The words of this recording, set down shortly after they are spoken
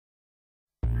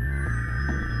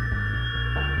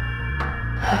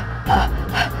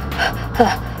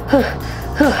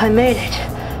I made it.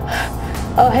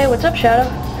 Oh, hey, what's up, Shadow?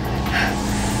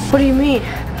 What do you mean?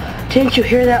 Didn't you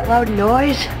hear that loud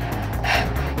noise?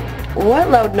 What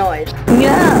loud noise?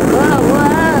 Yeah.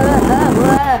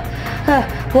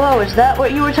 Whoa, is that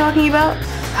what you were talking about?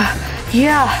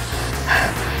 Yeah.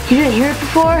 You didn't hear it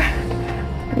before?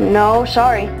 No,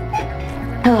 sorry.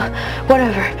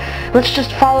 Whatever. Let's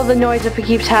just follow the noise if it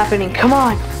keeps happening. Come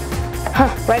on.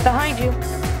 Right behind you.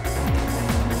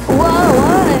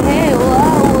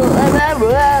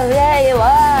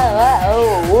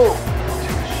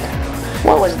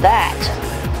 What was that?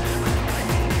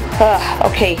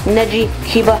 Okay, Neji,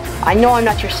 Kiba, I know I'm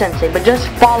not your sensei, but just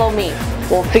follow me.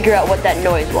 We'll figure out what that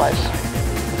noise was.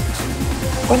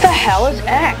 What the hell is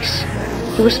X?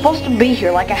 He was supposed to be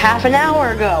here like a half an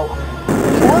hour ago.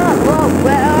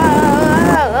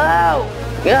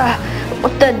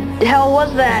 What the hell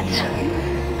was that?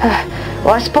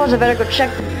 Well, I suppose I better go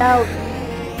check it out.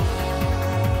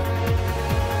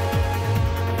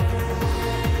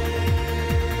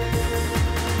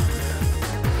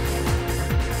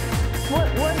 What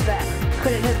was that?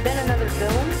 Could it have been another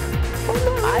villain?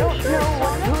 I don't know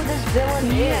who this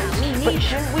villain is, but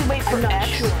shouldn't we wait for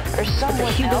X or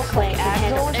someone else like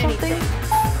Axel or something?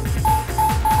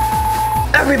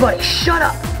 Everybody, shut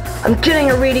up! I'm getting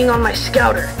a reading on my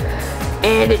scouter,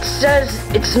 and it says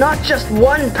it's not just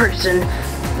one person.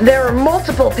 There are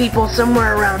multiple people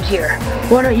somewhere around here.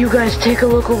 Why don't you guys take a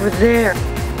look over there?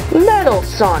 Metal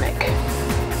Sonic.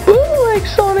 Ooh, like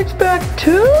Sonic's back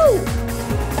too!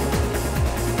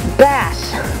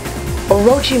 Bass.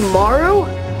 Orochimaru?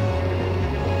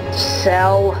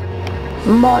 Cell.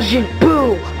 Majin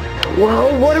Buu.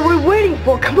 Well, what are we waiting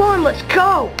for? Come on, let's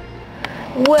go!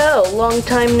 Well, long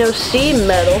time no see,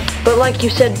 Metal. But like you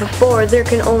said before, there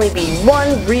can only be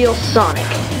one real Sonic.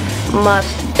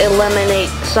 Must eliminate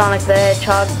Sonic the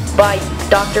Hedgehog by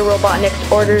Dr.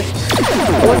 Robotnik's orders.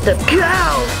 What the...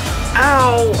 Ow!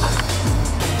 Ow!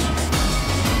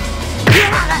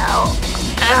 Ow!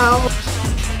 Ow!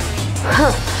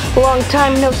 Huh. Long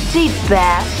time no see,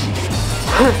 Bass.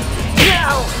 Huh.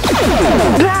 Ow!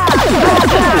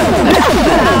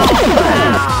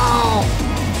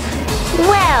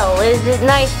 Well, is it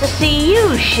nice to see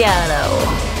you, Shadow?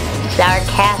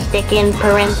 Sarcastic in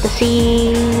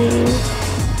parentheses.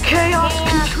 Chaos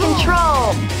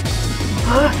control!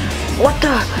 What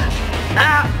the...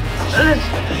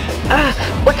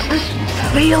 what's this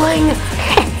feeling?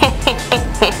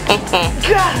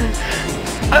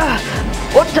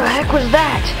 What the heck was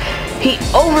that? He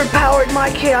overpowered my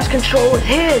chaos control with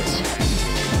his.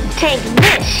 Take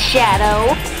this,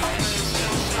 Shadow.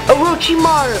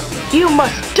 Orochimaru, you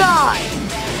must die!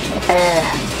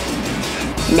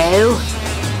 No?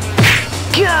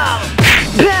 Go!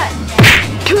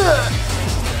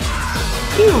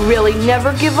 You really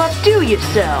never give up, do you,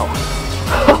 Cell?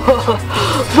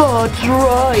 That's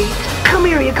right! Come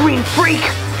here, you green freak!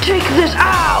 Take this!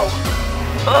 Ow!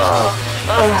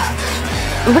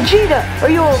 Vegeta, are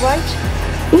you alright?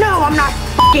 No, I'm not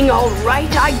f***ing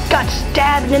alright! I got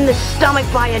stabbed in the stomach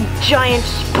by a giant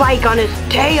spike on his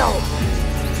tail!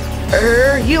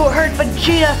 You hurt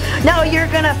Vegeta, now you're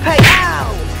gonna pay!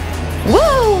 Ow!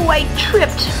 Whoa, I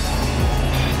tripped!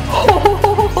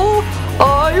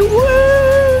 I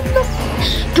win!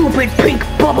 Stupid pink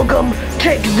bubblegum,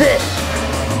 take this!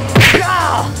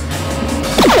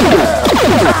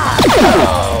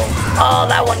 Oh,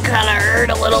 that one kinda hurt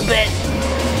a little bit.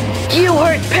 You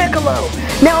hurt Piccolo!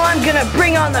 Now I'm gonna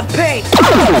bring on the pain!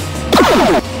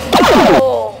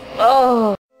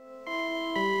 Oh.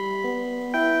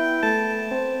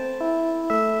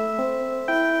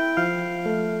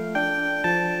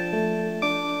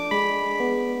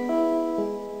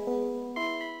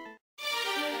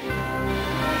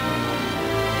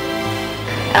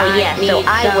 Oh yeah, so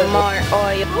I was more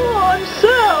oil.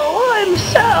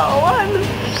 Oh, I'm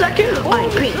second.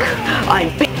 I'm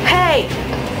pink. Hey!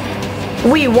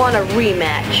 We want a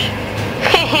rematch.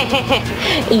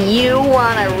 You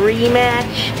want a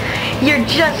rematch? You're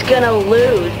just gonna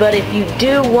lose, but if you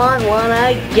do want one,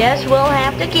 I guess we'll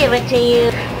have to give it to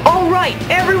you. Alright,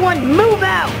 everyone move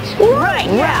out! Right,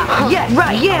 yeah, yes,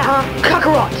 right, yeah.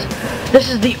 Kakarot, this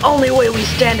is the only way we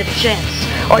stand a chance.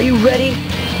 Are you ready?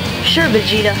 Sure,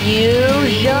 Vegeta.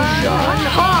 Fusion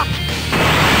Hawk!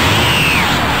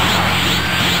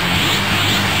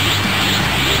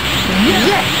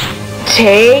 Yes!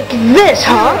 Take this,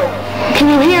 huh? Can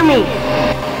you hear me?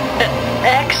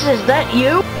 X, is that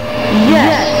you?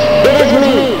 Yes, it is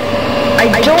me. I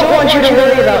don't want you to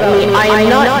worry about me. I am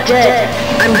not dead.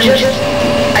 I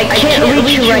can't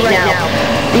reach you right now.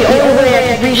 The only way I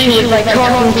can reach you is by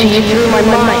talking to you through my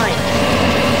mind.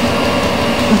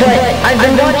 but I've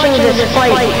been watching this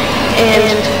fight,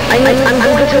 and I'm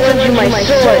going to lend you my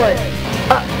sword.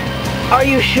 Are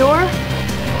you sure?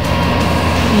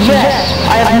 Yes,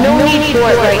 I have no need for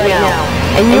it right now.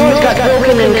 And yours got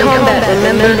broken in combat,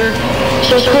 remember?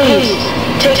 So please,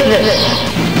 take this.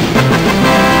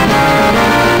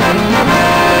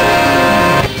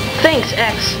 Thanks,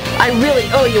 X. I really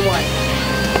owe you one.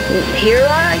 Here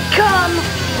I come.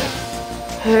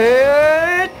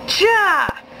 Cha!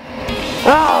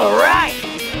 Alright!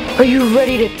 Are you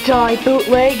ready to die,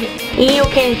 bootleg? You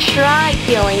can try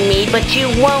killing me, but you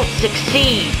won't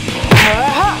succeed.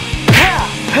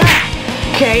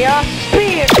 Chaos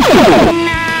Spear!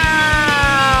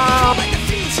 No!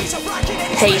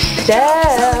 Hey,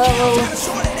 Cell!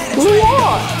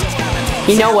 What?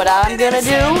 You know what I'm gonna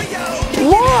do?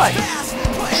 What?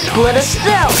 Split a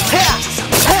cell!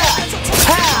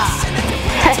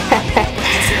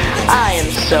 I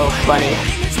am so funny.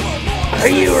 Are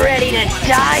you ready to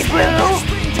die, boo?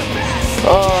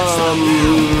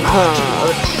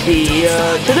 Let's see,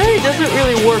 today doesn't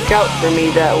really work out for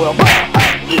me that well.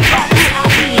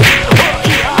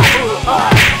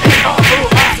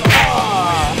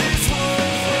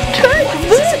 Take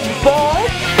this, bud!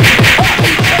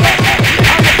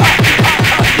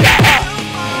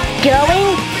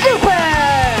 Going super!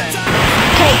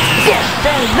 Take this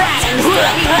and that and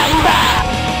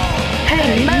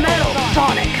hey, Metal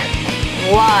Sonic!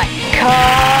 What?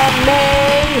 Kamehameha?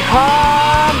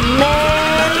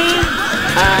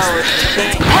 Oh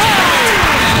shit.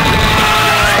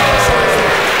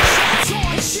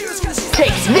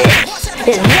 Take this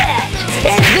and that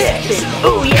and this and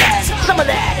oh yeah, some of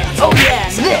that and oh yeah,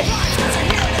 this.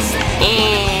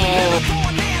 And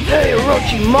hey,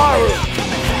 Orochimaru.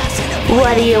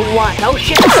 What do you want? Oh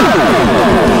shit!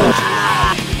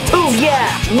 Oh yeah!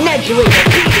 Nebula!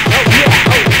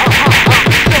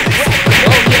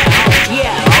 Oh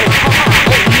yeah!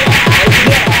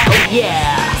 Oh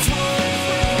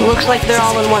yeah! Looks like they're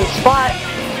all in one spot.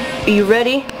 Are you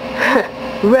ready?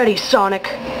 Ready,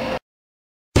 Sonic.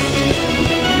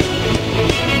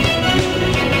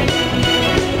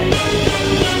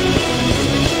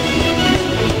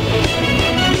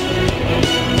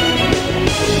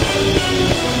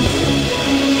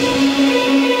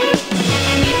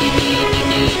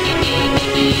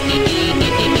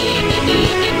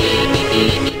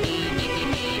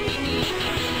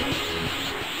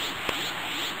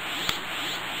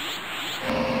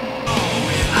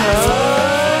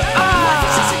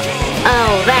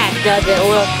 Oh, that doesn't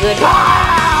look good.